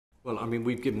Well, I mean,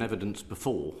 we've given evidence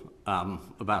before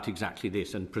about exactly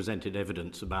this and presented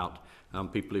evidence about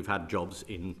people who've had jobs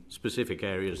in specific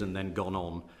areas and then gone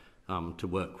on to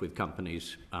work with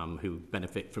companies who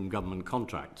benefit from government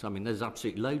contracts. I mean, there's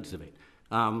absolutely loads of it.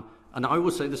 And I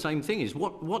will say the same thing is,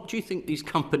 what do you think these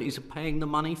companies are paying the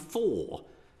money for?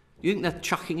 You think they're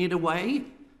chucking it away?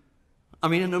 I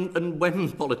mean, and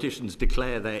when politicians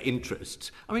declare their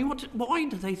interests, I mean, why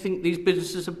do they think these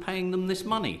businesses are paying them this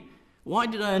money? Why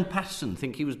did Ern Patterson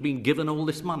think he was being given all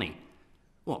this money?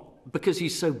 What, because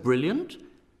he's so brilliant?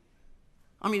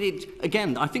 I mean,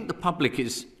 again, I think the public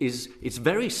is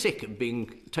very sick of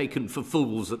being taken for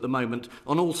fools at the moment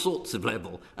on all sorts of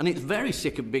level, and it's very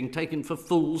sick of being taken for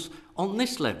fools on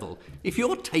this level. If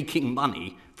you're taking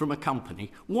money from a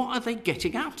company, what are they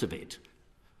getting out of it?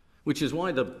 Which is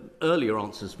why the earlier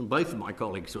answers from both of my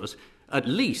colleagues was, at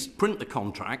least print the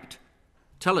contract,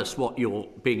 tell us what you're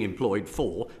being employed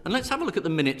for, and let's have a look at the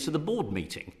minutes of the board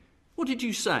meeting. What did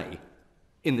you say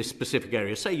in this specific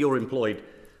area? Say you're employed,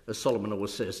 as Solomon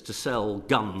always says, to sell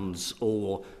guns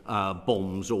or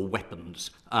bombs or weapons,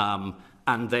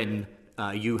 and then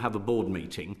you have a board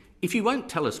meeting. If you won't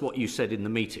tell us what you said in the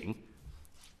meeting,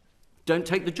 don't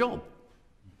take the job.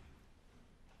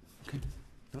 Okay.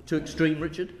 Not too extreme,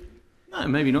 Richard? No,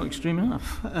 maybe not extreme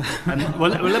enough. Well,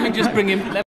 let me just bring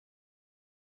in...